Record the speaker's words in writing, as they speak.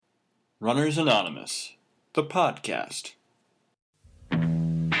Runners Anonymous, the podcast.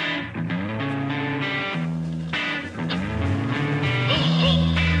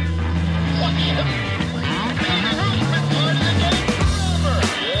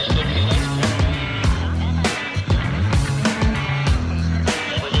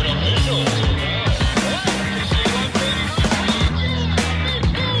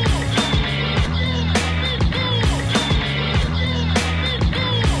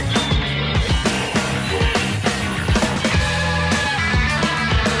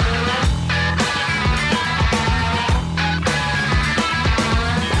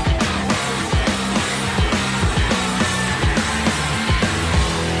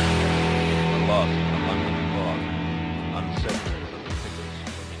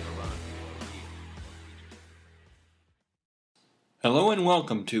 Hello and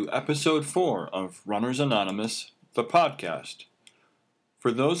welcome to episode 4 of Runners Anonymous, the podcast.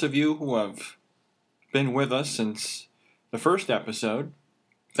 For those of you who have been with us since the first episode,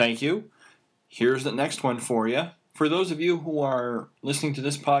 thank you. Here's the next one for you. For those of you who are listening to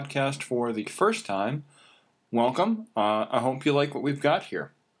this podcast for the first time, welcome. I hope you like what we've got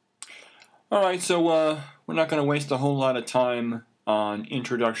here. Alright, so we're not going to waste a whole lot of time on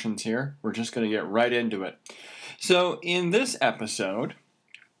introductions here. We're just going to get right into it. So in this episode,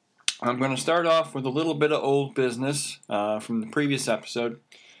 I'm going to start off with a little bit of old business from the previous episode.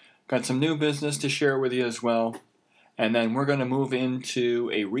 Got some new business to share with you as well. And then we're going to move into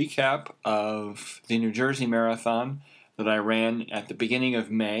a recap of the New Jersey Marathon that I ran at the beginning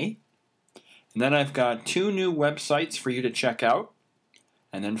of May. And then I've got 2 new websites for you to check out.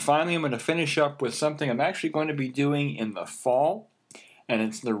 And then finally I'm going to finish up with something I'm actually going to be doing in the fall. And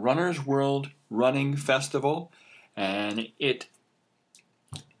it's the Runner's World Running Festival. And it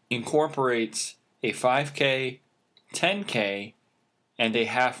incorporates a 5K, 10K, and a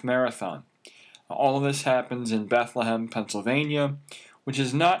half marathon. All of this happens in Bethlehem, Pennsylvania, which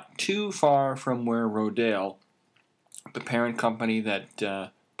is not too far from where Rodale, the parent company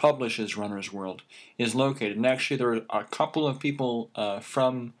that publishes Runner's World, is located. And actually there are a couple of people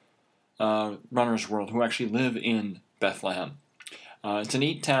from Runner's World who actually live in Bethlehem. It's a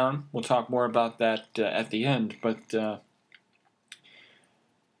neat town. We'll talk more about that at the end, but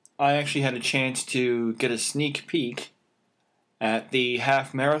I actually had a chance to get a sneak peek at the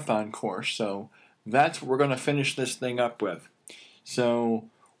half marathon course, so that's what we're going to finish this thing up with. So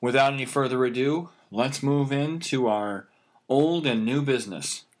without any further ado, let's move into our old and new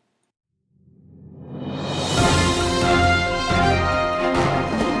business.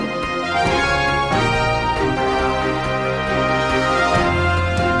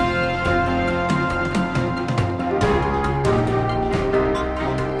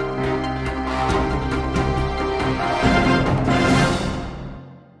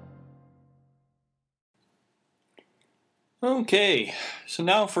 Okay, so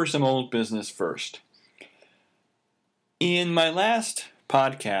now for some old business first. In my last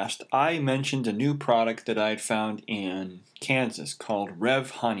podcast, I mentioned a new product that I'd found in Kansas called Rev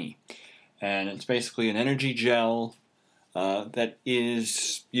Honey. And it's basically an energy gel that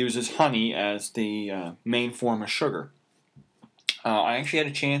uses honey as the main form of sugar. I actually had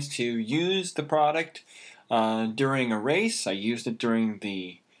a chance to use the product during a race. I used it during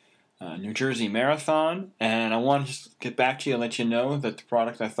the New Jersey Marathon, and I wanted to just get back to you and let you know that the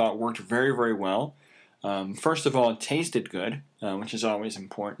product I thought worked very, very well. First of all, it tasted good, which is always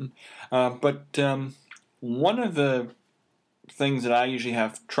important. But one of the things that I usually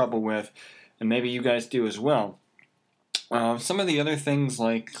have trouble with, and maybe you guys do as well, some of the other things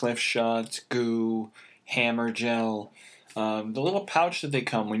like Cliff Shots, Goo, Hammer Gel, the little pouch that they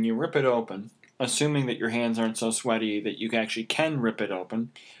come when you rip it open, assuming that your hands aren't so sweaty that you actually can rip it open,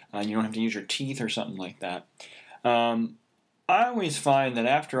 and you don't have to use your teeth or something like that. I always find that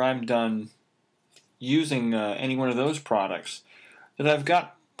after I'm done using any one of those products, that I've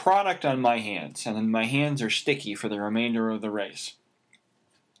got product on my hands, and then my hands are sticky for the remainder of the race.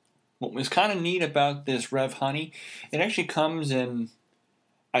 What was kind of neat about this Rev Honey, it actually comes in,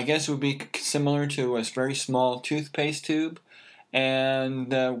 I guess it would be similar to a very small toothpaste tube,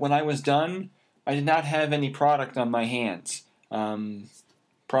 and when I was done, I did not have any product on my hands.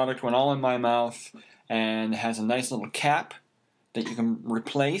 Product went all in my mouth and has a nice little cap that you can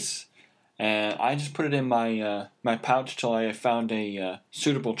replace. And I just put it in my pouch till I found a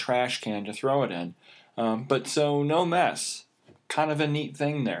suitable trash can to throw it in. But so no mess. Kind of a neat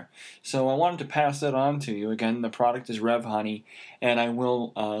thing there. So I wanted to pass that on to you. Again, the product is Rev Honey, and I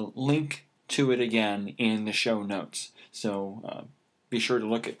will link to it again in the show notes. So be sure to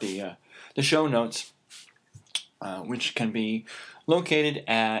look at the show notes, which can be located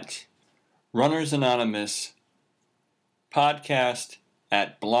at Runners Anonymous podcast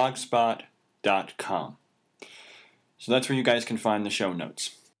at blogspot.com. So that's where you guys can find the show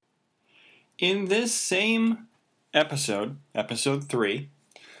notes. In this same episode 3,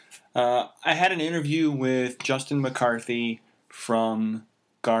 I had an interview with Justin McCarthy from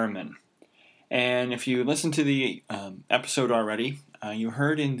Garmin. And if you listened to the episode already, you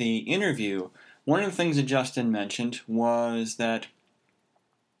heard in the interview, one of the things that Justin mentioned was that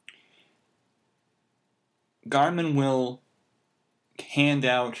Garmin will hand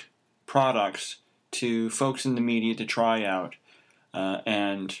out products to folks in the media to try out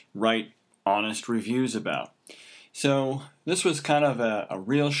and write honest reviews about. So this was kind of a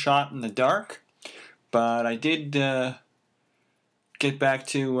real shot in the dark, but I did get back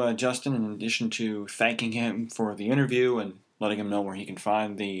to Justin in addition to thanking him for the interview and letting him know where he can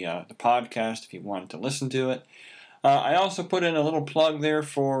find the podcast if he wanted to listen to it. I also put in a little plug there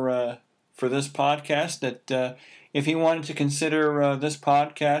for this podcast that if he wanted to consider this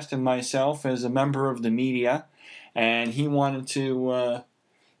podcast and myself as a member of the media, and he wanted to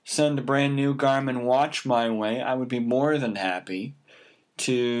send a brand new Garmin watch my way, I would be more than happy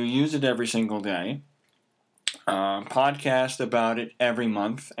to use it every single day, podcast about it every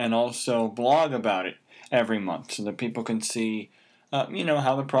month, and also blog about it every month so that people can see how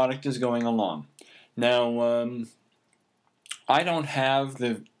the product is going along. Now, I don't have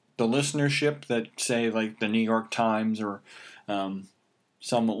the listenership that, say, like the New York Times or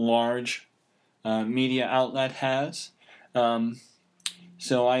some large media outlet has.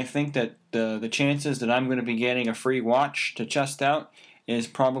 So I think that the chances that I'm going to be getting a free watch to test out is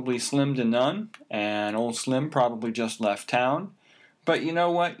probably slim to none, and old Slim probably just left town. But you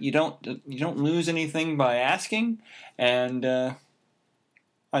know what? You don't lose anything by asking, and I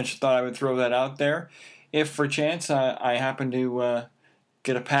just thought I would throw that out there. If for chance I happen to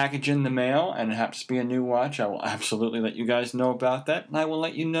get a package in the mail and it happens to be a new watch, I will absolutely let you guys know about that, and I will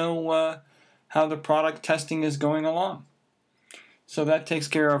let you know how the product testing is going along. So that takes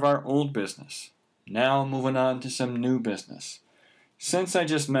care of our old business. Now moving on to some new business. Since I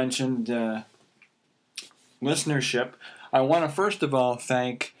just mentioned listenership, I want to first of all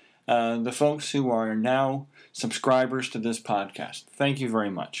thank the folks who are now subscribers to this podcast. Thank you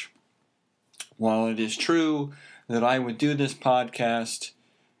very much. While it is true that I would do this podcast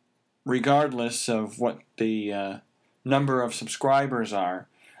regardless of what the number of subscribers are,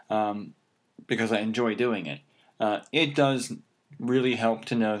 because I enjoy doing it, it does really help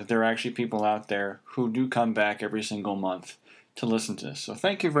to know that there are actually people out there who do come back every single month to listen to this. So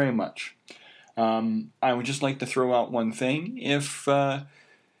thank you very much. I would just like to throw out one thing. If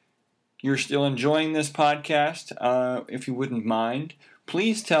you're still enjoying this podcast, if you wouldn't mind,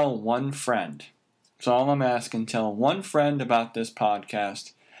 please tell one friend. That's all I'm asking. Tell one friend about this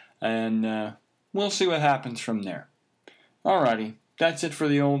podcast, and we'll see what happens from there. Alrighty, that's it for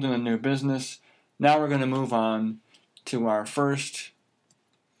the old and the new business. Now we're going to move on to our first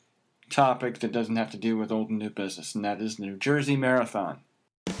topic that doesn't have to do with old and new business, and that is the New Jersey Marathon.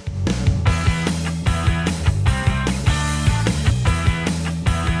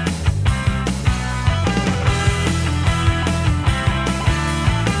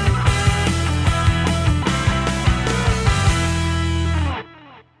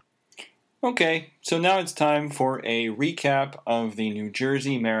 Okay, so now it's time for a recap of the New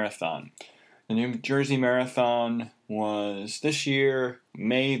Jersey Marathon. The New Jersey Marathon was this year,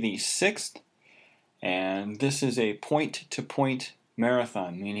 May the 6th, and this is a point-to-point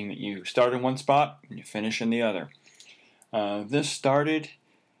marathon, meaning that you start in one spot and you finish in the other. This started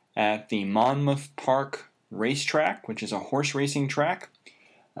at the Monmouth Park Racetrack, which is a horse racing track,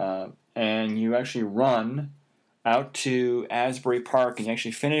 and you actually run out to Asbury Park, and you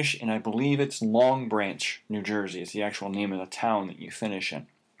actually finish in, I believe it's Long Branch, New Jersey. It's the actual name of the town that you finish in.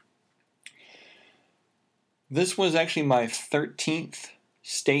 This was actually my 13th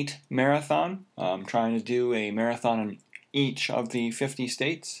state marathon. I'm trying to do a marathon in each of the 50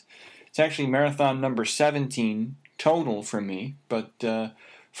 states. It's actually marathon number 17 total for me, but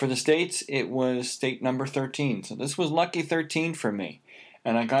for the states, it was state number 13. So this was lucky 13 for me.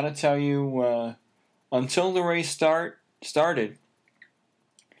 And I gotta tell you, until the race started,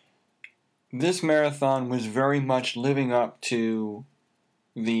 this marathon was very much living up to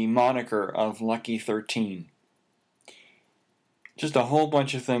the moniker of Lucky 13. Just a whole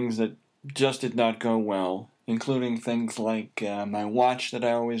bunch of things that just did not go well, including things like my watch that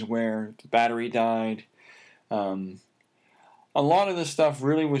I always wear, the battery died. A lot of this stuff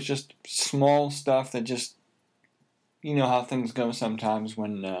really was just small stuff that just, you know how things go sometimes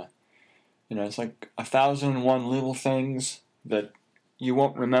when, it's like 1,001 little things that you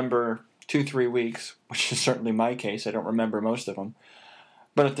won't remember 2-3 weeks, which is certainly my case. I don't remember most of them.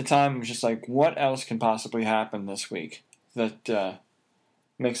 But at the time, it was just like, what else can possibly happen this week that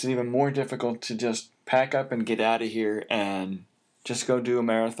makes it even more difficult to just pack up and get out of here and just go do a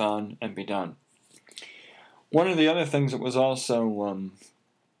marathon and be done. One of the other things that was also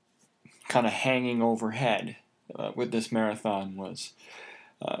kind of hanging overhead with this marathon was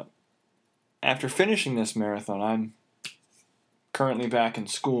after finishing this marathon, I'm currently back in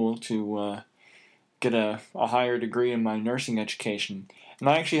school to get a higher degree in my nursing education. And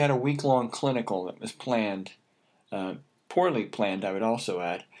I actually had a week-long clinical that was planned, poorly planned, I would also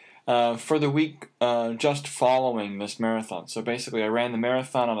add, for the week just following this marathon. So basically I ran the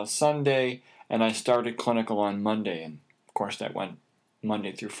marathon on a Sunday, and I started clinical on Monday. And of course that went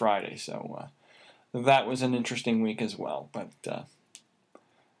Monday through Friday. So that was an interesting week as well, but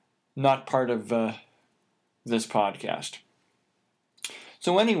not part of this podcast.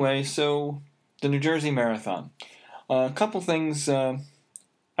 So anyway, the New Jersey Marathon. A couple things.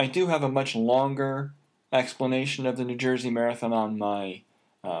 I do have a much longer explanation of the New Jersey Marathon on my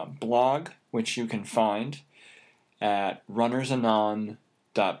blog, which you can find at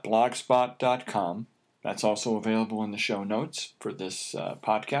runnersanon.blogspot.com. That's also available in the show notes for this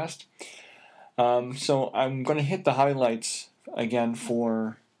podcast. So I'm going to hit the highlights again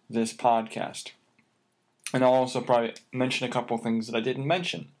for this podcast. And I'll also probably mention a couple of things that I didn't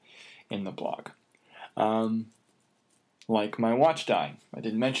mention in the blog. Like my watch dying. I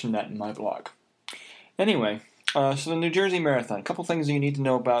didn't mention that in my blog. Anyway, so the New Jersey Marathon. A couple things that you need to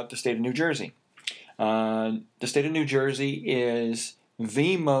know about the state of New Jersey. The state of New Jersey is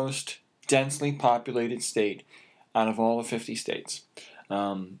the most densely populated state out of all the 50 states.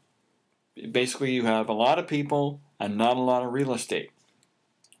 Basically, you have a lot of people and not a lot of real estate,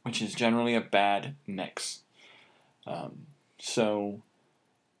 which is generally a bad mix. So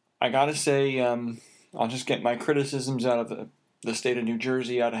I gotta say, I'll just get my criticisms out of the state of New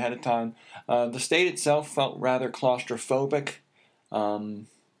Jersey out ahead of time. The state itself felt rather claustrophobic.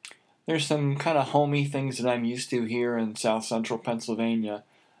 There's some kind of homey things that I'm used to here in south central Pennsylvania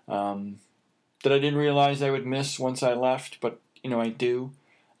that I didn't realize I would miss once I left, but I do.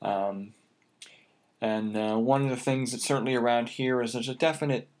 And one of the things that's certainly around here is there's a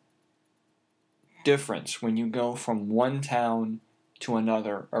definite difference when you go from one town to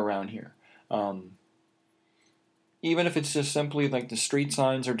another around here. Even if it's just simply like the street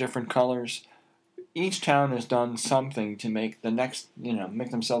signs are different colors, each town has done something to make the next, make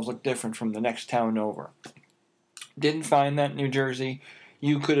themselves look different from the next town over. Didn't find that in New Jersey.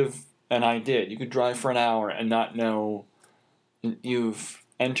 You could have, and I did, you could drive for an hour and not know you've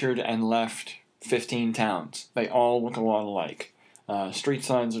entered and left 15 towns. They all look a lot alike. Street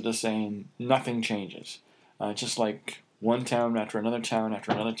signs are the same. Nothing changes. Just like one town after another town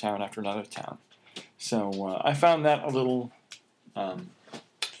after another town after another town. So I found that a little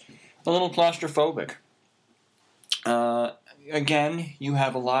claustrophobic. Again, you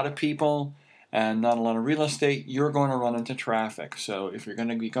have a lot of people and not a lot of real estate. You're going to run into traffic. So if you're going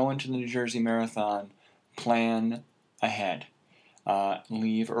to be going to the New Jersey Marathon, plan ahead.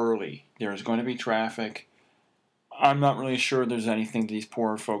 Leave early. There's going to be traffic. I'm not really sure there's anything these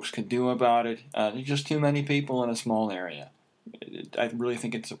poor folks could do about it. There's just too many people in a small area. I really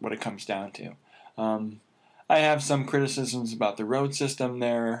think it's what it comes down to. I have some criticisms about the road system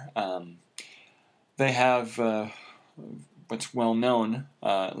there. They have what's well known,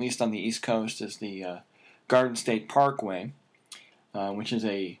 at least on the East Coast, is the Garden State Parkway, which is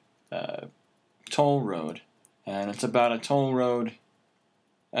a toll road. And it's about a toll road,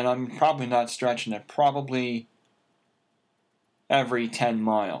 and I'm probably not stretching it, probably every 10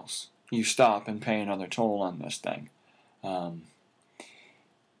 miles you stop and pay another toll on this thing. And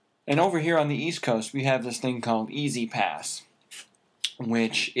over here on the East Coast, we have this thing called Easy Pass,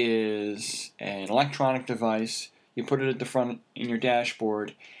 which is an electronic device. You put it at the front in your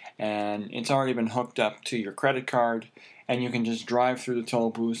dashboard, and it's already been hooked up to your credit card, and you can just drive through the toll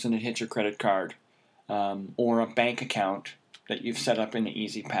booths and it hits your credit card, or a bank account that you've set up in the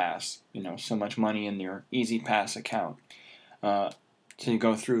Easy Pass. So much money in your Easy Pass account. So you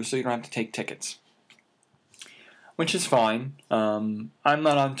go through, so you don't have to take tickets, which is fine. I'm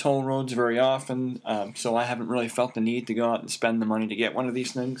not on toll roads very often, so I haven't really felt the need to go out and spend the money to get one of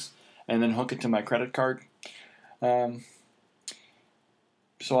these things and then hook it to my credit card. So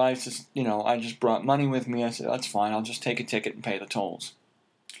I just brought money with me. I said, that's fine, I'll just take a ticket and pay the tolls.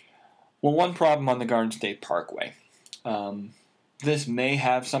 Well, one problem on the Garden State Parkway. This may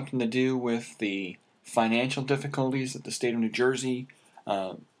have something to do with the financial difficulties that the state of New Jersey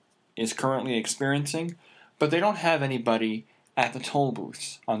is currently experiencing, but they don't have anybody at the toll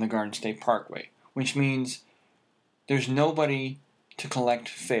booths on the Garden State Parkway, which means there's nobody to collect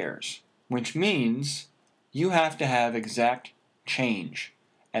fares, which means you have to have exact change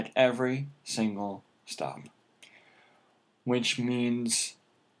at every single stop, which means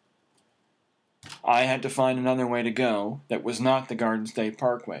I had to find another way to go that was not the Garden State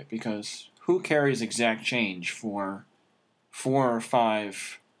Parkway, because who carries exact change for 4 or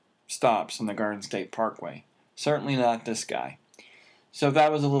 5 stops on the Garden State Parkway? Certainly not this guy. So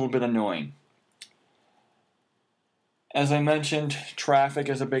that was a little bit annoying. As I mentioned, traffic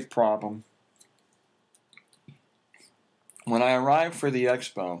is a big problem. When I arrived for the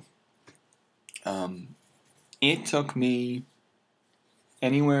expo, it took me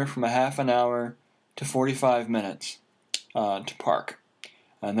anywhere from a half an hour to 45 minutes to park.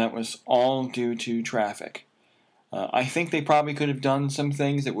 And that was all due to traffic. I think they probably could have done some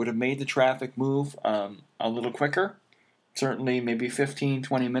things that would have made the traffic move a little quicker. Certainly maybe 15,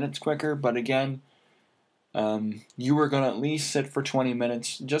 20 minutes quicker. But again, you were going to at least sit for 20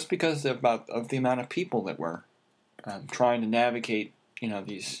 minutes just because of the amount of people that were trying to navigate,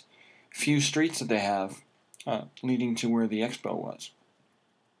 these few streets that they have leading to where the expo was.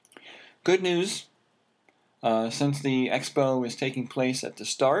 Good news, since the expo is taking place at the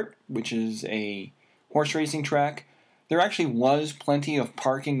start, which is a horse racing track, there actually was plenty of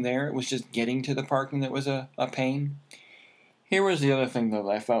parking there. It was just getting to the parking that was a pain. Here was the other thing, though, that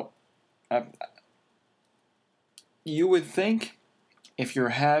I felt. You would think if you're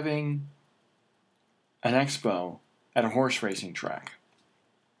having an expo at a horse racing track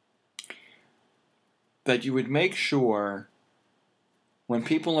that you would make sure when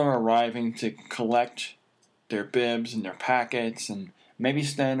people are arriving to collect their bibs and their packets and maybe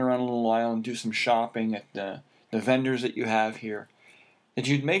stand around a little while and do some shopping at the vendors that you have here, that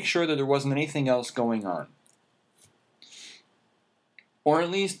you'd make sure that there wasn't anything else going on. Or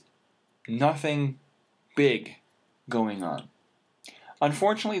at least nothing big going on.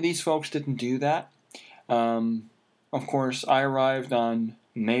 Unfortunately, these folks didn't do that. Of course, I arrived on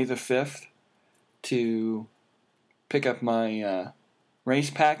May the 5th to pick up my race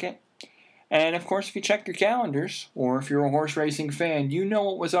packet. And of course, if you check your calendars, or if you're a horse racing fan, you know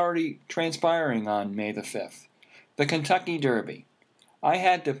what was already transpiring on May the 5th. The Kentucky Derby. I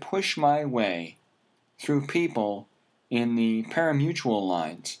had to push my way through people in the pari-mutuel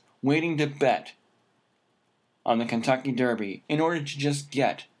lines, waiting to bet on the Kentucky Derby in order to just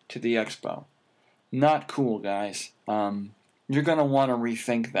get to the expo. Not cool, guys. You're going to want to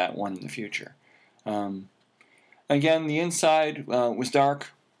rethink that one in the future. Again, the inside was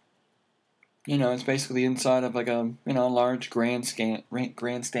dark. It's basically the inside of like a large grandstand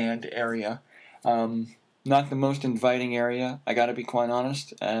area. Not the most inviting area, I got to be quite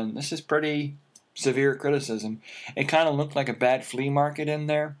honest. And this is pretty severe criticism. It kind of looked like a bad flea market in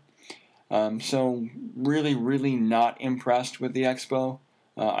there. So really, really not impressed with the expo.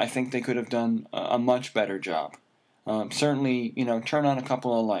 I think they could have done a much better job. Certainly, turn on a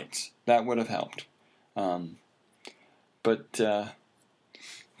couple of lights. That would have helped. But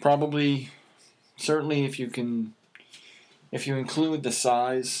probably, certainly, if you include the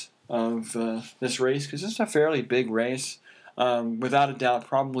size of this race, because it's a fairly big race, without a doubt,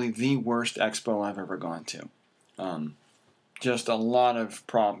 probably the worst expo I've ever gone to. Just a lot of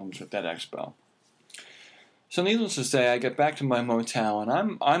problems with that expo. So needless to say, I get back to my motel,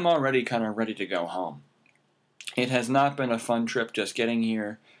 and I'm already kind of ready to go home. It has not been a fun trip just getting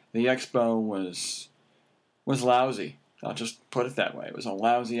here. The expo was lousy. I'll just put it that way. It was a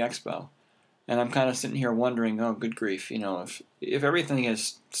lousy expo. And I'm kind of sitting here wondering, oh, good grief, if everything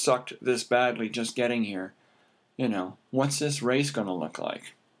has sucked this badly just getting here, what's this race going to look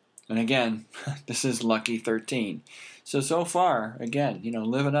like? And again, this is lucky 13. So far, again,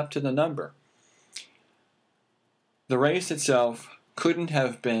 living up to the number. The race itself couldn't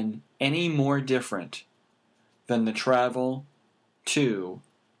have been any more different than the travel to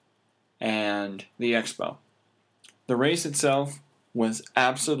and the expo. The race itself was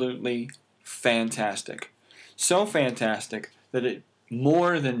absolutely fantastic. So fantastic that it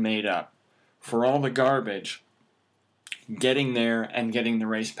more than made up for all the garbage getting there and getting the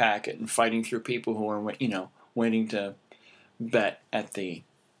race packet and fighting through people who are, waiting to bet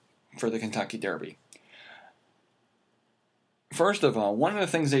for the Kentucky Derby. First of all, one of the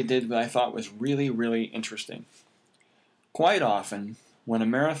things they did that I thought was really, really interesting. Quite often, when a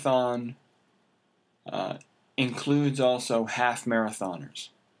marathon includes also half marathoners,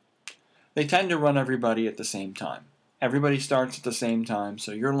 they tend to run everybody at the same time. Everybody starts at the same time,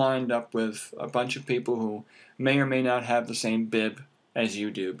 so you're lined up with a bunch of people who may or may not have the same bib as you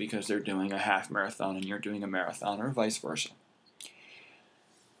do because they're doing a half marathon and you're doing a marathon, or vice versa.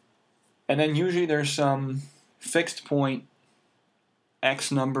 And then usually there's some fixed point,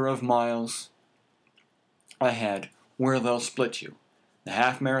 X number of miles ahead, where they'll split you. The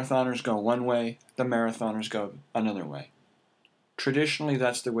half marathoners go one way, the marathoners go another way. Traditionally,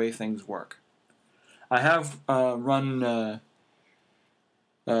 that's the way things work. I have run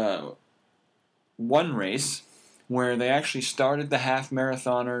one race where they actually started the half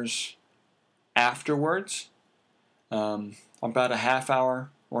marathoners afterwards, about a half hour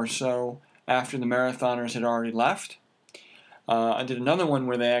or so after the marathoners had already left. I did another one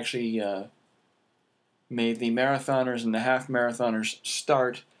where they actually made the marathoners and the half marathoners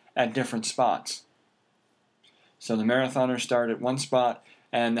start at different spots. So the marathoners start at one spot,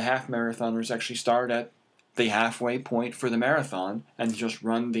 and the half marathoners actually start at the halfway point for the marathon and just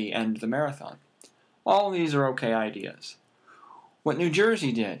run the end of the marathon. All of these are okay ideas. What New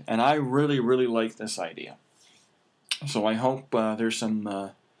Jersey did, and I really, really like this idea, so I hope there's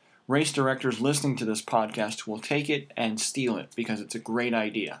some race directors listening to this podcast who will take it and steal it, because it's a great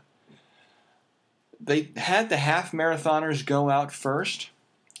idea. They had the half marathoners go out first,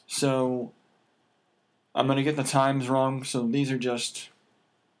 so I'm going to get the times wrong, so these are just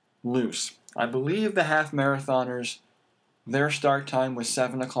loose. I believe the half marathoners, their start time was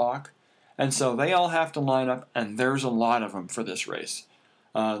 7 o'clock, and so they all have to line up, and there's a lot of them for this race.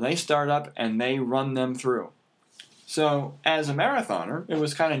 They start up and they run them through. So as a marathoner, it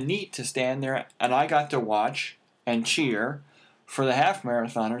was kind of neat to stand there, and I got to watch and cheer for the half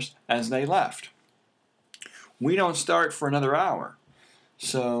marathoners as they left. We don't start for another hour.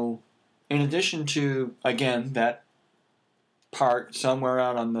 So in addition to, again, that part somewhere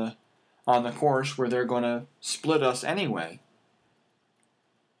out on the course where they're going to split us anyway,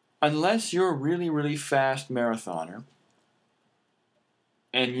 unless you're a really, really fast marathoner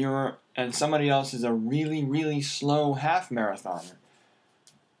and somebody else is a really, really slow half marathoner,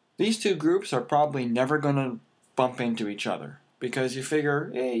 these two groups are probably never going to bump into each other, because you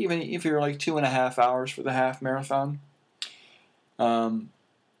figure, even if you're like 2.5 hours for the half marathon,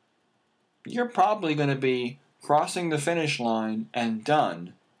 you're probably going to be crossing the finish line and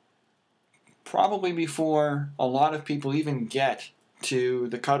done probably before a lot of people even get to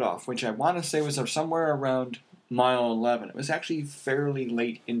the cutoff, which I want to say was somewhere around mile 11. It was actually fairly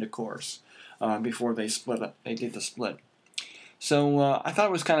late in the course before they split up. They did the split. So I thought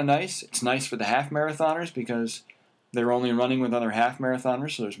it was kind of nice. It's nice for the half marathoners because they're only running with other half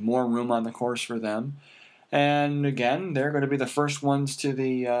marathoners, so there's more room on the course for them. And again, they're going to be the first ones to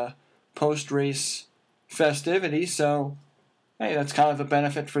the post-race festivities, so hey, that's kind of a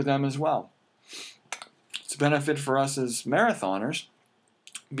benefit for them as well. It's a benefit for us as marathoners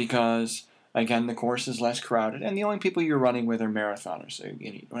because, again, the course is less crowded, and the only people you're running with are marathoners, so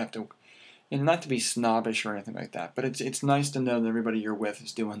you don't have to, and not to be snobbish or anything like that, but it's nice to know that everybody you're with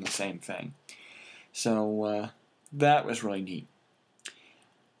is doing the same thing. So that was really neat.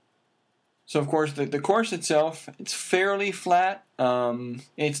 So, of course, the course itself, it's fairly flat.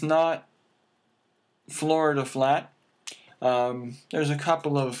 It's not Florida flat. There's a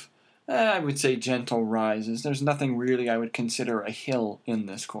couple of, I would say, gentle rises. There's nothing really I would consider a hill in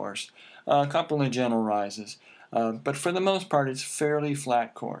this course. A couple of gentle rises. But for the most part, it's a fairly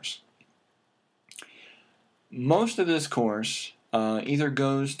flat course. Most of this course either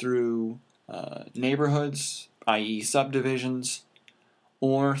goes through neighborhoods, i.e. subdivisions,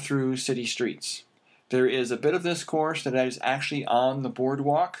 or through city streets. There is a bit of this course that is actually on the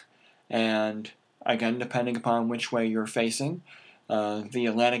boardwalk, and again, depending upon which way you're facing, the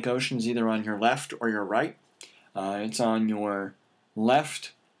Atlantic Ocean is either on your left or your right. It's on your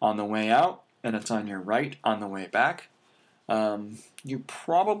left on the way out, and it's on your right on the way back. You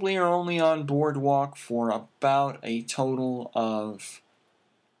probably are only on boardwalk for about a total of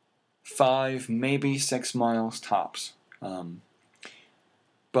 5, maybe 6 miles tops.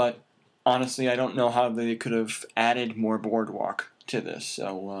 But honestly, I don't know how they could have added more boardwalk to this.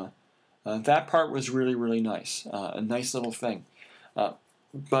 So that part was really, really nice. A nice little thing.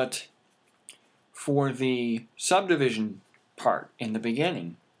 But for the subdivision part in the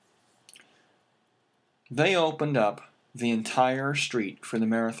beginning, they opened up the entire street for the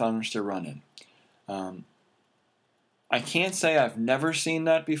marathoners to run in. I can't say I've never seen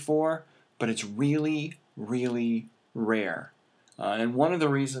that before, but it's really, really rare. And one of the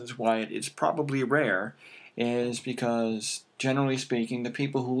reasons why it is probably rare is because, generally speaking, the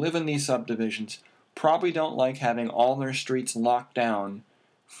people who live in these subdivisions probably don't like having all their streets locked down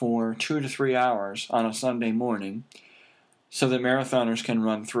for 2 to 3 hours on a Sunday morning so that marathoners can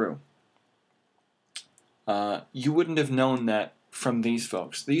run through. You wouldn't have known that from these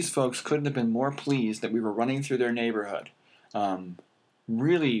folks. These folks couldn't have been more pleased that we were running through their neighborhood.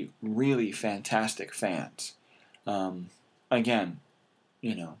 really, really fantastic fans. Again,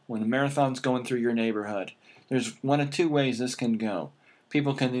 when a marathon's going through your neighborhood, there's one of two ways this can go.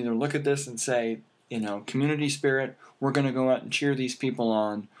 People can either look at this and say, community spirit, we're going to go out and cheer these people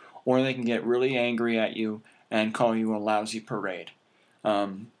on, or they can get really angry at you and call you a lousy parade.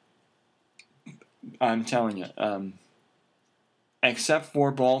 I'm telling you, except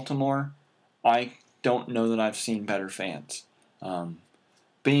for Baltimore, I don't know that I've seen better fans.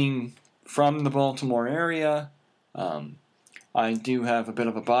 Being from the Baltimore area, I do have a bit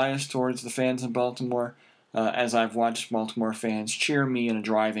of a bias towards the fans in Baltimore, as I've watched Baltimore fans cheer me in a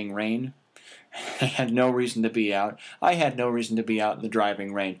driving rain. I had no reason to be out. I had no reason to be out in the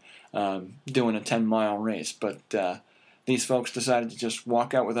driving rain doing a 10-mile race, but these folks decided to just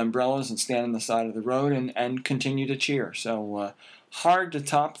walk out with umbrellas and stand on the side of the road and continue to cheer. So hard to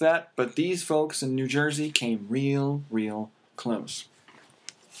top that, but these folks in New Jersey came real, real close.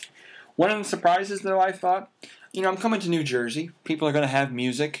 One of the surprises, though, I thought, I'm coming to New Jersey. People are going to have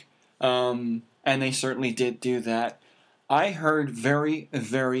music, and they certainly did do that. I heard very,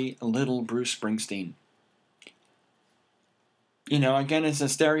 very little Bruce Springsteen. Again, it's a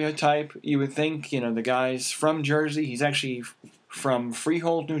stereotype. You would think, the guy's from Jersey. He's actually from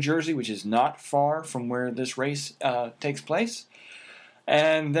Freehold, New Jersey, which is not far from where this race takes place.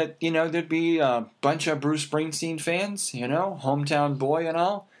 And that, there'd be a bunch of Bruce Springsteen fans, hometown boy and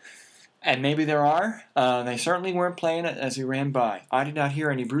all. And maybe there are. They certainly weren't playing it as he ran by. I did not hear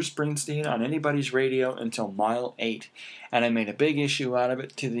any Bruce Springsteen on anybody's radio until mile 8. And I made a big issue out of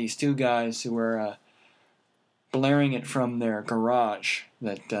it to these two guys who were blaring it from their garage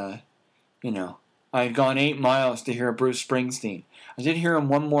that, I had gone 8 miles to hear Bruce Springsteen. I did hear him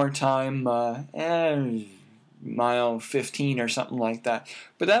one more time, mile 15 or something like that.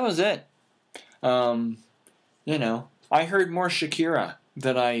 But that was it. I heard more Shakira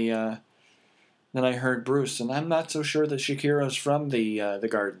than I heard Bruce, and I'm not so sure that Shakira's from the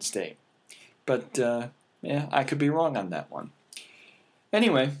Garden State. But, I could be wrong on that one.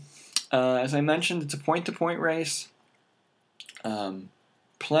 Anyway, as I mentioned, it's a point-to-point race.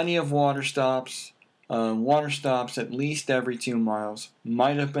 Plenty of water stops. Water stops at least every 2 miles.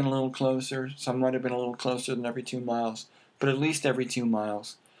 Might have been a little closer. Some might have been a little closer than every 2 miles. But at least every 2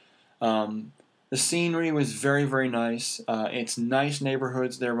 miles. The scenery was very, very nice. It's nice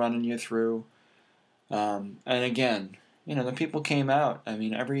neighborhoods they're running you through. And again, the people came out. I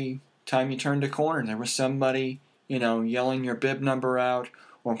mean, every time you turned a corner, there was somebody, yelling your bib number out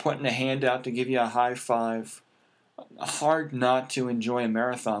or putting a hand out to give you a high five. Hard not to enjoy a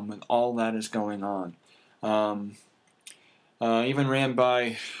marathon with all that is going on. Even ran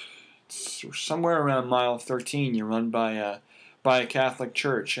by somewhere around mile 13. You run by a Catholic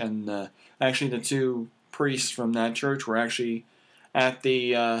church, and actually the two priests from that church were actually at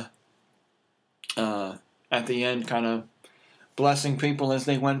the end, kind of blessing people as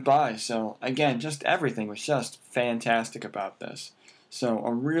they went by. So again, just everything was just fantastic about this. So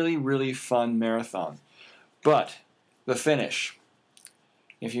a really, really fun marathon. But the finish.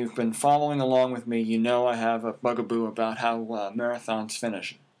 If you've been following along with me, I have a bugaboo about how marathons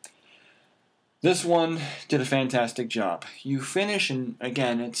finish. This one did a fantastic job. You finish, and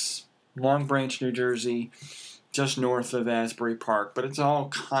again, it's Long Branch, New Jersey, just north of Asbury Park, but it's all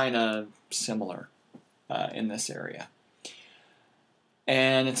kind of similar in this area.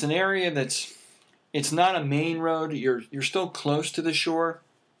 And it's an area it's not a main road. You're still close to the shore,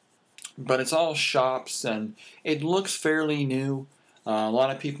 but it's all shops, and it looks fairly new. A lot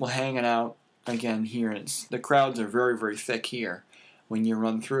of people hanging out again here. The crowds are very, very thick here when you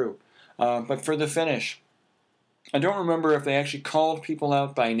run through. But for the finish, I don't remember if they actually called people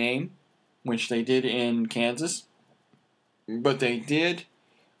out by name, which they did in Kansas, but they did,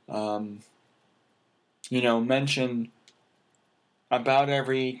 mention about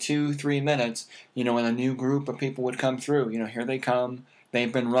every 2-3 minutes, when a new group of people would come through. Here they come.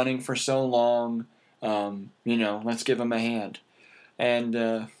 They've been running for so long. Let's give them a hand. And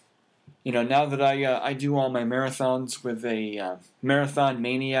now that I do all my marathons with a Marathon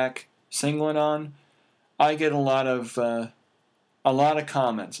Maniac singlet on, I get a lot of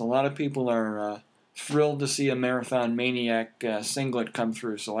comments. A lot of people are thrilled to see a Marathon Maniac singlet come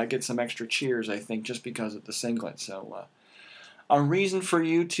through. So I get some extra cheers, I think, just because of the singlet. So a reason for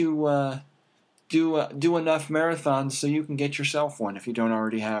you to do enough marathons so you can get yourself one if you don't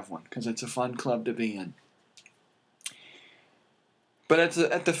already have one, because it's a fun club to be in. But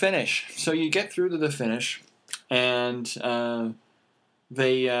at the finish, so you get through to the finish, and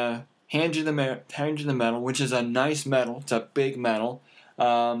they hand you the medal, which is a nice medal. It's a big medal,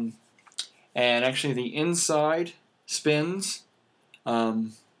 and actually the inside spins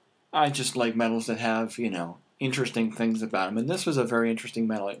I just like medals that have, interesting things about them. And this was a very interesting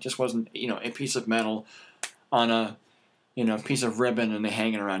medal. It just wasn't, a piece of metal on a, piece of ribbon and they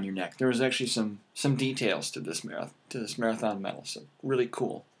hanging around your neck. There was actually some details to this marathon medal. So really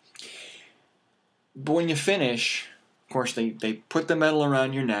cool. But when you finish, of course, they put the medal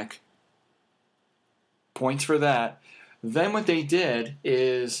around your neck. Points for that. Then what they did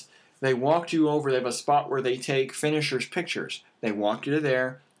is they walked you over. They have a spot where they take finishers' pictures. They walked you to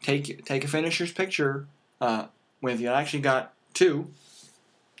there, take a finisher's picture with you. I actually got two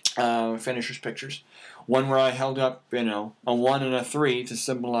finishers' pictures. One where I held up, a 1 and a 3 to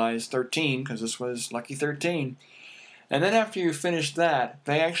symbolize 13, because this was lucky 13. And then after you finished that,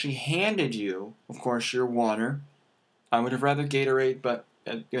 they actually handed you, of course, your water. I would have rather Gatorade, but,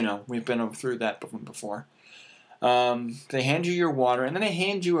 we've been through that before. They hand you your water, and then they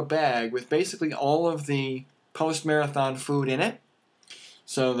hand you a bag with basically all of the post-marathon food in it.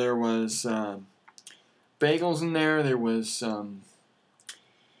 So there was bagels in there. There was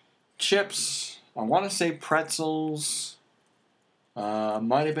chips. I want to say pretzels.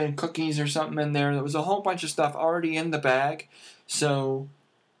 Might have been cookies or something in there. There was a whole bunch of stuff already in the bag. So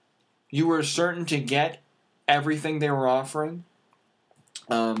you were certain to get everything they were offering.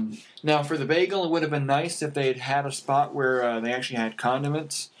 Now, for the bagel, it would have been nice if they had a spot where they actually had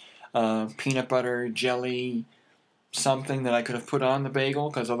condiments, peanut butter, jelly, something that I could have put on the bagel,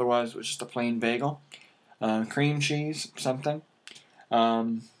 because otherwise it was just a plain bagel. Cream cheese, something.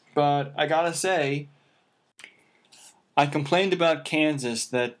 But I gotta say, I complained about Kansas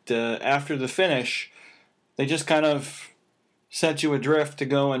that after the finish, they just kind of set you adrift to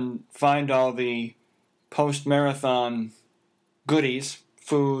go and find all the post-marathon goodies,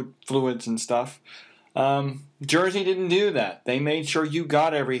 food, fluids, and stuff. Jersey didn't do that. They made sure you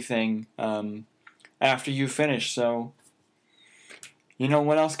got everything after you finished. So,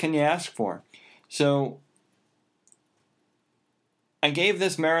 what else can you ask for? So, I gave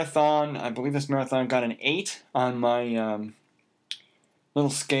this marathon, I believe this marathon got an 8 on my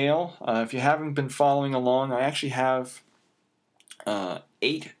little scale. If you haven't been following along, I actually have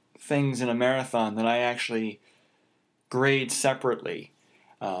 8 things in a marathon that I actually grade separately.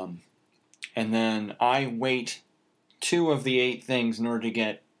 And then I weight 2 of the 8 things in order to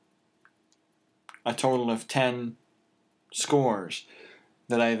get a total of 10 scores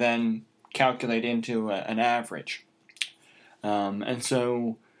that I then calculate into an average. And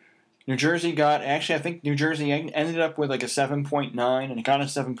so New Jersey I think New Jersey ended up with like a 7.9, and it got a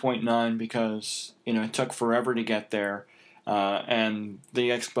 7.9 because, it took forever to get there. And the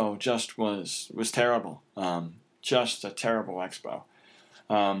expo just was terrible. Just a terrible expo.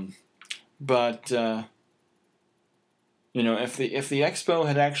 But if the expo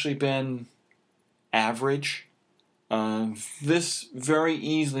had actually been average, this very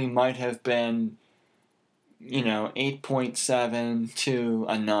easily might have been 8.7 to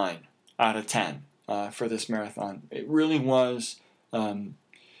a 9 out of 10 for this marathon. It really was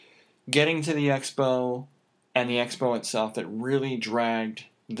getting to the expo and the expo itself that really dragged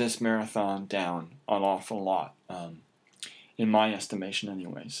this marathon down an awful lot, in my estimation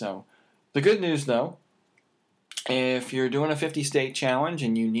anyway. So the good news, though, if you're doing a 50-state challenge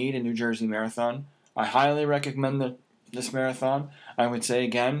and you need a New Jersey marathon, I highly recommend this marathon. I would say,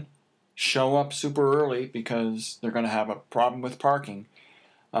 again, show up super early because they're going to have a problem with parking.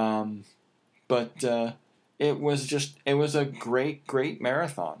 But it was a great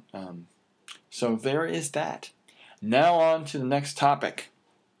marathon. So there is that. Now on to the next topic.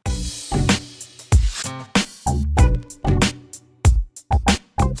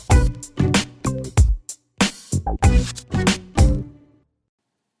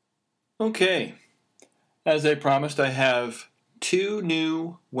 Okay, as I promised, I have 2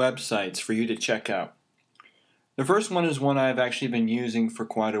 new websites for you to check out. The first one is one I've actually been using for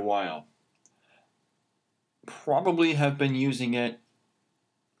quite a while. Probably have been using it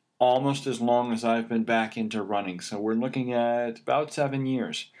almost as long as I've been back into running. So we're looking at about 7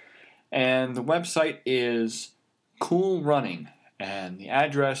 years. And the website is Cool Running. And the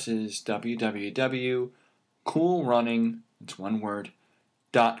address is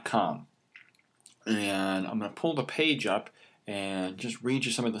www.coolrunning.com. And I'm going to pull the page up and just read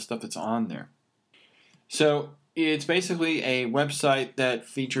you some of the stuff that's on there. So it's basically a website that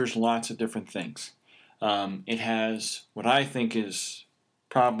features lots of different things. It has what I think is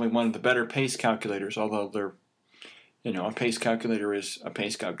probably one of the better pace calculators, although a pace calculator is a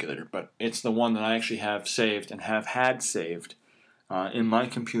pace calculator, but it's the one that I actually have saved and have had saved in my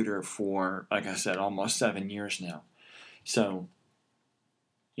computer for, like I said, almost 7 years now. So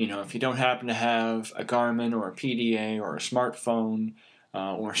if you don't happen to have a Garmin or a PDA or a smartphone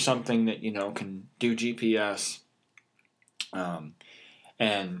or something that, can do GPS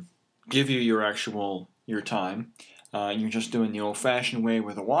and give you your time, you're just doing the old-fashioned way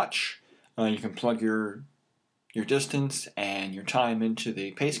with a watch. You can plug your distance and your time into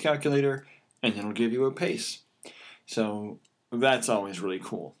the pace calculator, and it'll give you a pace. So that's always really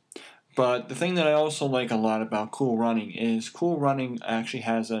cool. But the thing that I also like a lot about Cool Running is Cool Running actually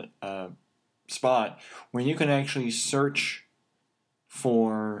has a spot where you can actually search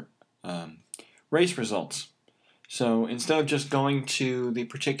for race results. So instead of just going to the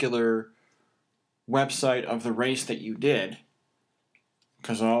particular website of the race that you did,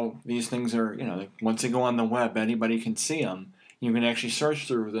 because all these things are, once they go on the web, anybody can see them. You can actually search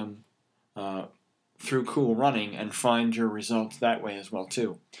through them through Cool Running and find your results that way as well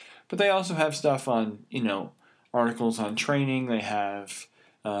too. But they also have stuff on, articles on training. They have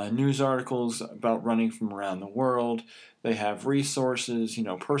news articles about running from around the world. They have resources,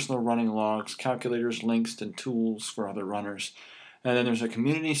 personal running logs, calculators, links, and tools for other runners. And then there's a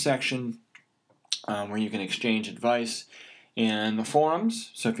community section where you can exchange advice, and the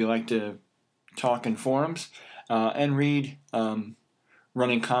forums. So if you like to talk in forums and read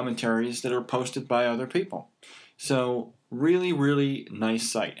running commentaries that are posted by other people. So really, really nice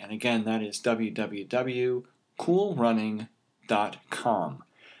site. And again, that is www.coolrunning.com.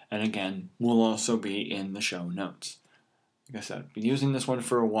 And again, will also be in the show notes. Like I said, I've been using this one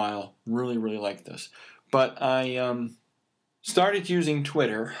for a while. Really, really like this. But I started using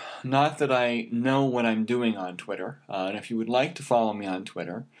Twitter. Not that I know what I'm doing on Twitter. And if you would like to follow me on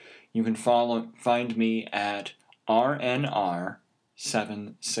Twitter, you can find me at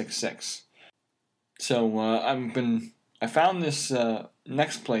RNR766. So I found this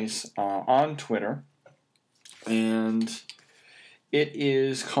next place on Twitter, and it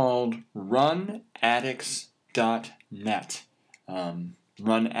is called runaddicts.net.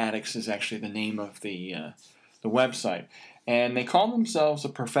 Run Addicts is actually the name of the website, and they call themselves a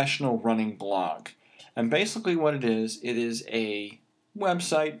professional running blog. And basically what it is a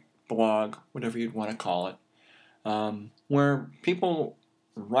website, blog, whatever you'd want to call it, where people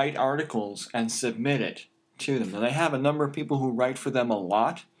write articles and submit it to them. Now, they have a number of people who write for them a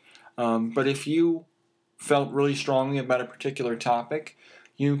lot, but if you felt really strongly about a particular topic,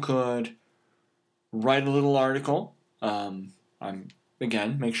 you could write a little article.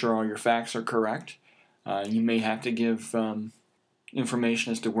 Again, make sure all your facts are correct. You may have to give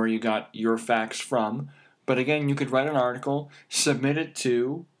information as to where you got your facts from, but again, you could write an article, submit it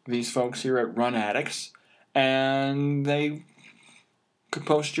to these folks here at Run Addicts, and they could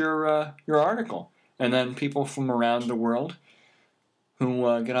post your article, and then people from around the world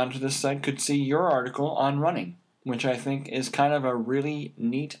who get onto this site could see your article on running, which I think is kind of a really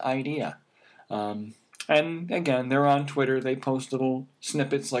neat idea. And again, they're on Twitter. They post little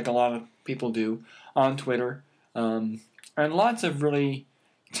snippets like a lot of people do on Twitter, and lots of really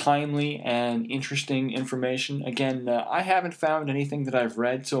timely and interesting information. Again, I haven't found anything that I've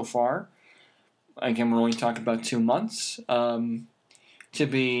read so far. Again, we're only talking about 2 months. To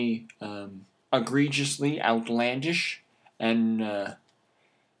be egregiously outlandish and,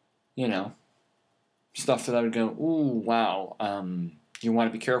 stuff that I would go, ooh, wow, you want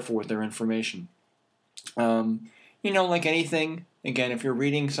to be careful with their information. Like anything, again, if you're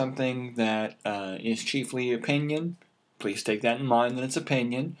reading something that is chiefly opinion, please take that in mind that it's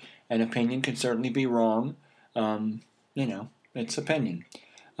opinion, and opinion can certainly be wrong. It's opinion.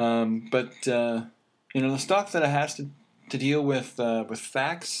 But the stuff that it has to deal with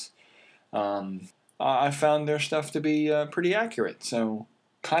facts, I found their stuff to be pretty accurate. So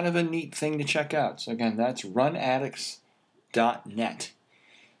kind of a neat thing to check out. So again, that's runaddicts.net.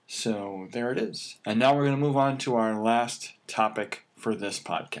 So there it is. And now we're going to move on to our last topic for this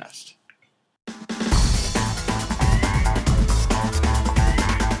podcast.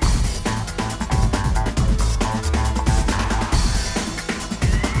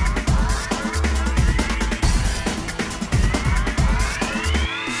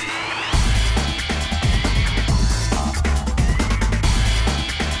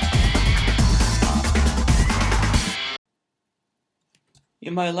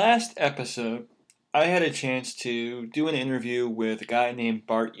 In my last episode, I had a chance to do an interview with a guy named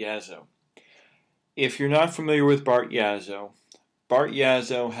Bart Yazzo. If you're not familiar with Bart Yazzo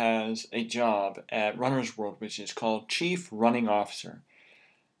has a job at Runner's World, which is called Chief Running Officer.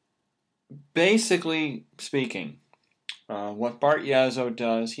 Basically speaking, what Bart Yazzo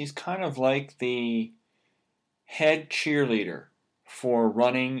does, he's kind of like the head cheerleader for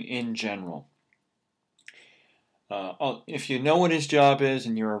running in general. if you know what his job is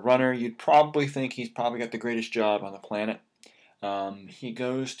and you're a runner, you'd probably think he's probably got the greatest job on the planet. He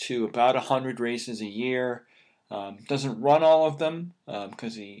goes to about 100 races a year. Doesn't run all of them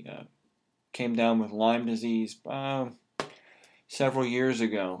because he came down with Lyme disease several years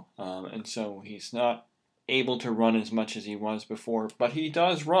ago, and so he's not able to run as much as he was before. But he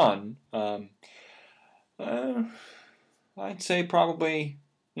does run. I'd say probably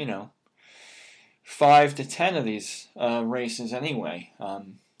 5 to 10 of these races anyway.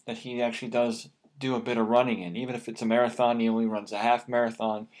 That he actually does do a bit of running in. Even if it's a marathon, he only runs a half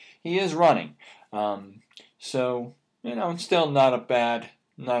marathon. He is running. So it's still not a bad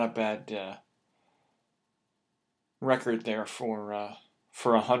record there for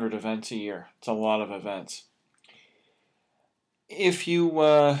 100 events a year. It's a lot of events. If you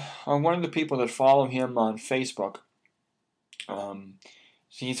are one of the people that follow him on Facebook,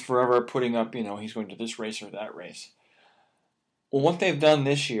 he's forever putting up, he's going to this race or that race. Well, what they've done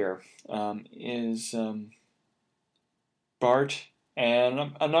this year is Bart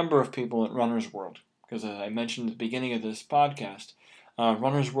and a number of people at Runner's World, because as I mentioned at the beginning of this podcast,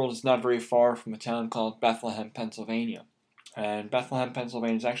 Runner's World is not very far from a town called Bethlehem, Pennsylvania. And Bethlehem,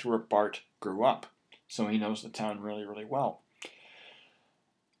 Pennsylvania is actually where Bart grew up, so he knows the town really, really well.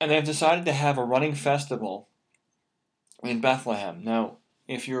 And they've decided to have a running festival in Bethlehem. Now,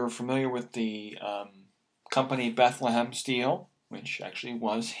 if you're familiar with the company Bethlehem Steel, which actually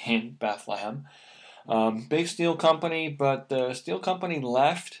was in Bethlehem, big steel company, but the steel company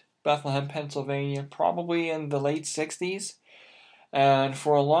left Bethlehem, Pennsylvania probably in the late 60s. And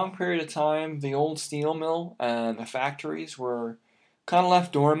for a long period of time, the old steel mill and the factories were kind of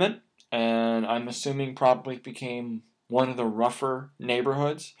left dormant, and I'm assuming probably became one of the rougher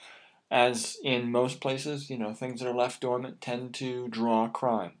neighborhoods. As in most places, things that are left dormant tend to draw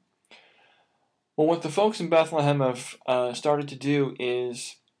crime. Well, what the folks in Bethlehem have started to do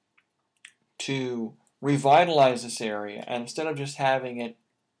is to revitalize this area, and instead of just having it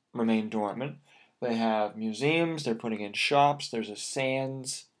remain dormant, they have museums, they're putting in shops, there's a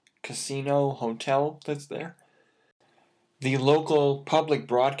Sands casino hotel that's there. The local public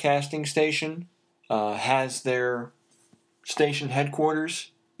broadcasting station has their station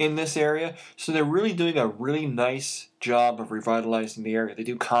headquarters in this area, so they're really doing a really nice job of revitalizing the area. They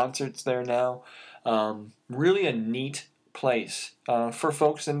do concerts there now. Really a neat place for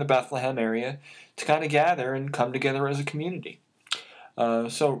folks in the Bethlehem area to kind of gather and come together as a community.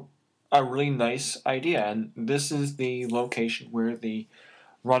 So a really nice idea, and this is the location where the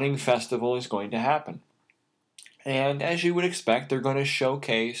running festival is going to happen. And as you would expect, they're going to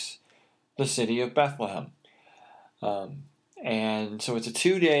showcase the city of Bethlehem. And so it's a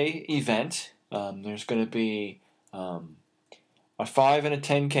 2-day event. There's going to be a 5 and a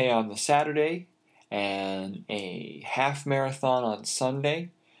 10K on the Saturday and a half marathon on Sunday.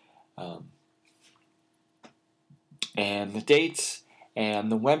 And the dates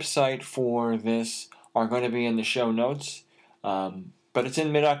and the website for this are going to be in the show notes. But it's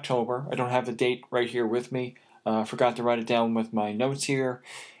in mid-October. I don't have the date right here with me. Forgot to write it down with my notes here.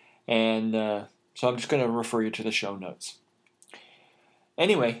 And so I'm just going to refer you to the show notes.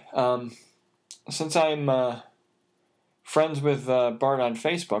 Anyway, since I'm friends with Bart on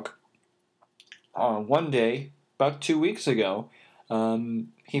Facebook, one day, about 2 weeks ago,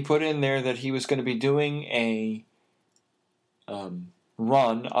 he put in there that he was going to be doing a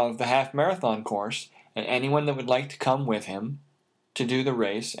run of the half marathon course, and anyone that would like to come with him to do the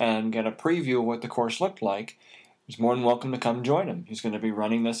race and get a preview of what the course looked like is more than welcome to come join him. He's going to be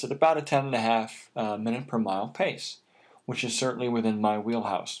running this at about a 10.5 minute per mile pace, which is certainly within my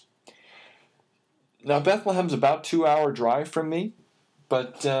wheelhouse. Now, Bethlehem's about 2-hour drive from me,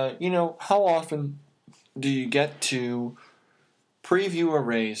 but, how often do you get to preview a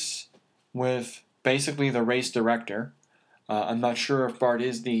race with basically the race director? I'm not sure if Bart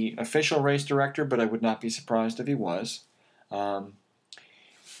is the official race director, but I would not be surprised if he was. How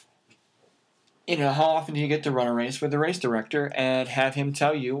often do you get to run a race with the race director and have him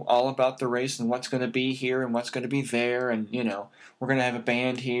tell you all about the race and what's going to be here and what's going to be there and, we're going to have a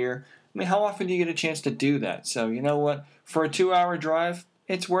band here. I mean, how often do you get a chance to do that? So, you know what? For a 2-hour drive,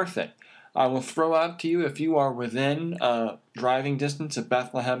 it's worth it. I will throw out to you, if you are within driving distance of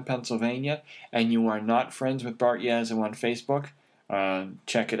Bethlehem, Pennsylvania, and you are not friends with Bart Yazoo on Facebook,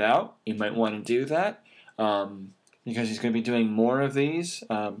 check it out. You might want to do that because he's going to be doing more of these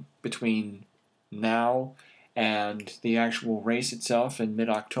between now and the actual race itself in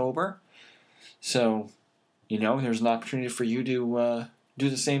mid-October. So, there's an opportunity for you to do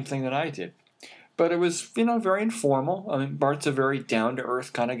the same thing that I did. But it was, very informal. I mean, Bart's a very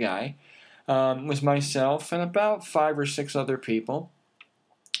down-to-earth kind of guy. was myself and about 5 or 6 other people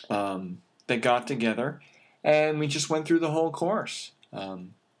that got together, and we just went through the whole course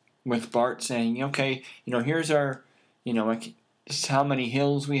with Bart saying, okay, here's our, this is how many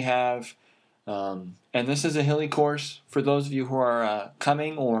hills we have, and this is a hilly course for those of you who are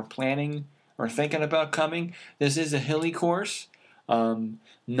coming or planning or thinking about coming. This is a hilly course,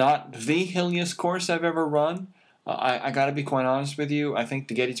 not the hilliest course I've ever run. I got to be quite honest with you. I think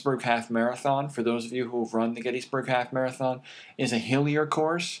the Gettysburg Half Marathon, for those of you who have run the Gettysburg Half Marathon, is a hillier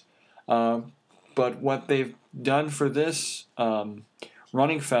course. But what they've done for this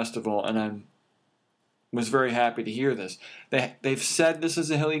running festival, and I was very happy to hear this, they've said this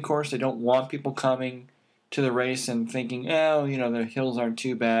is a hilly course. They don't want people coming to the race and thinking, the hills aren't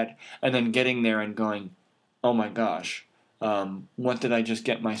too bad, and then getting there and going, oh my gosh, what did I just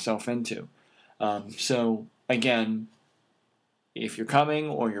get myself into? So, again, if you're coming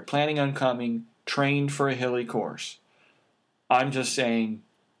or you're planning on coming, train for a hilly course. I'm just saying,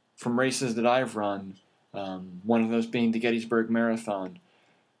 from races that I've run, one of those being the Gettysburg Marathon,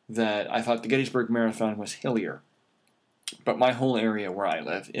 that I thought the Gettysburg Marathon was hillier. But my whole area where I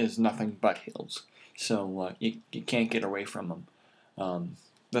live is nothing but hills, so you can't get away from them.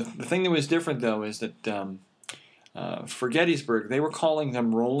 The thing that was different, though, is that for Gettysburg, they were calling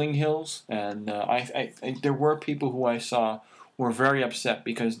them rolling hills, and there were people who I saw were very upset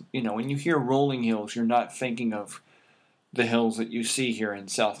because, when you hear rolling hills, you're not thinking of the hills that you see here in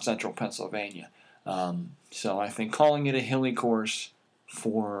south central Pennsylvania. So I think calling it a hilly course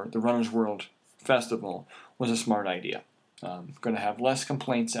for the Runner's World Festival was a smart idea. Going to have less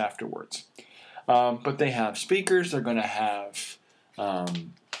complaints afterwards. But they have speakers. They're going to have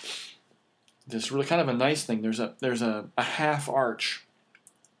this really kind of a nice thing. There's a half arch,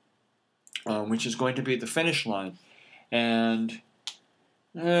 which is going to be the finish line, and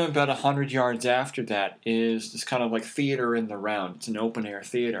about 100 yards after that is this kind of like theater in the round. It's an open air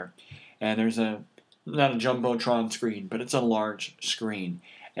theater, and there's not a jumbotron screen, but it's a large screen,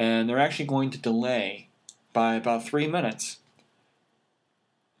 and they're actually going to delay by about 3 minutes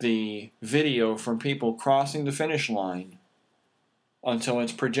the video from people crossing the finish line until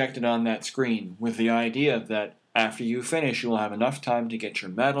it's projected on that screen, with the idea that after you finish, you'll have enough time to get your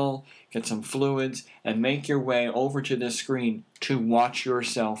medal, get some fluids, and make your way over to this screen to watch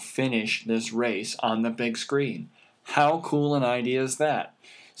yourself finish this race on the big screen. How cool an idea is that?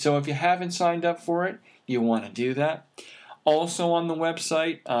 So if you haven't signed up for it, you want to do that. Also on the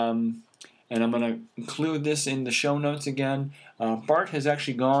website, and I'm going to include this in the show notes again, Bart has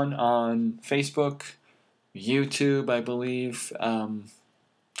actually gone on Facebook, YouTube, I believe,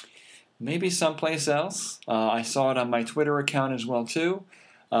 maybe someplace else. I saw it on my Twitter account as well too,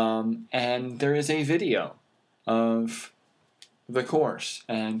 and there is a video of the course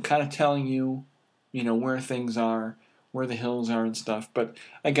and kind of telling you, where things are, where the hills are and stuff. But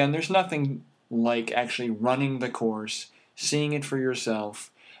again, there's nothing like actually running the course, seeing it for yourself,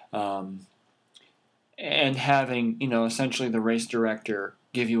 and having, essentially the race director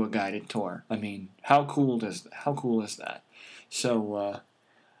give you a guided tour. I mean, how cool is that? So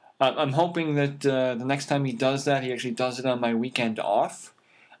I'm hoping that the next time he does that, he actually does it on my weekend off,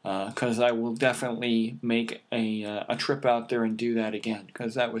 because I will definitely make a trip out there and do that again,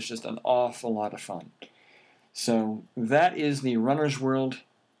 because that was just an awful lot of fun. So that is the Runner's World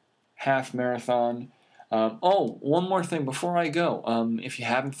Half Marathon. One more thing before I go. If you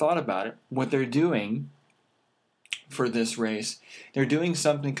haven't thought about it, what they're doing for this race, they're doing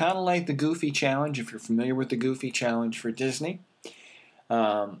something kind of like the Goofy Challenge, if you're familiar with the Goofy Challenge for Disney.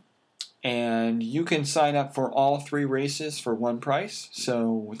 And you can sign up for all 3 races for one price. So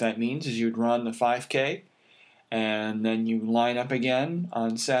what that means is you'd run the 5K, and then you line up again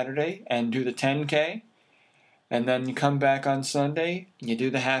on Saturday and do the 10K, and then you come back on Sunday and you do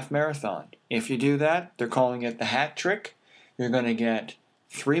the half marathon. If you do that, they're calling it the hat trick. You're going to get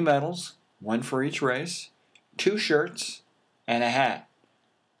 3 medals, 1 for each race, 2 shirts, and a hat.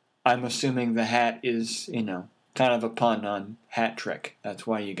 I'm assuming the hat is, kind of a pun on hat trick. That's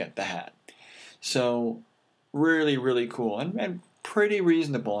why you get the hat. So, really, really cool and pretty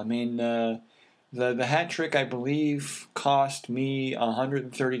reasonable. I mean, the hat trick, I believe, cost me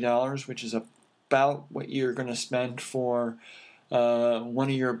 $130, which is about what you're going to spend for one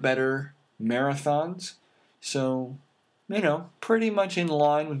of your better marathons. So, pretty much in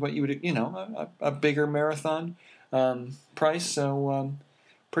line with what you would, a bigger marathon price. So,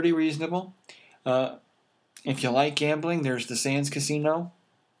 pretty reasonable. If you like gambling, there's the Sands Casino,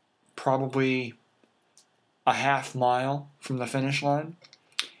 probably a half mile from the finish line.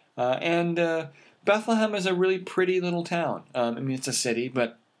 And Bethlehem is a really pretty little town. It's a city,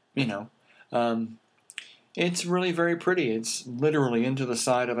 but, It's really very pretty. It's literally into the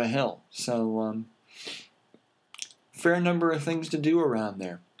side of a hill. So, fair number of things to do around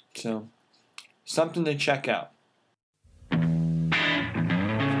there. So, something to check out.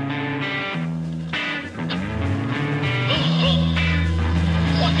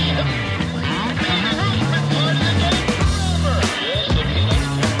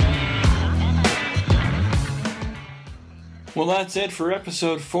 Well, that's it for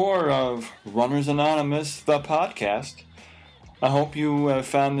episode 4 of Runners Anonymous, the podcast. I hope you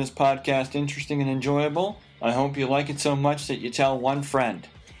found this podcast interesting and enjoyable. I hope you like it so much that you tell one friend.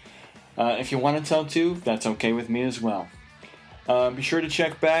 If you want to tell 2, that's okay with me as well. Be sure to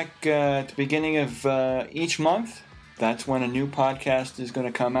check back at the beginning of each month. That's when a new podcast is going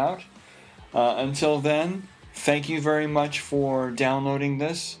to come out. Until then, thank you very much for downloading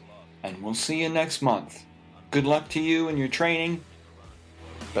this, and we'll see you next month. Good luck to you in your training,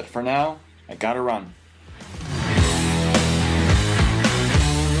 but for now, I gotta run.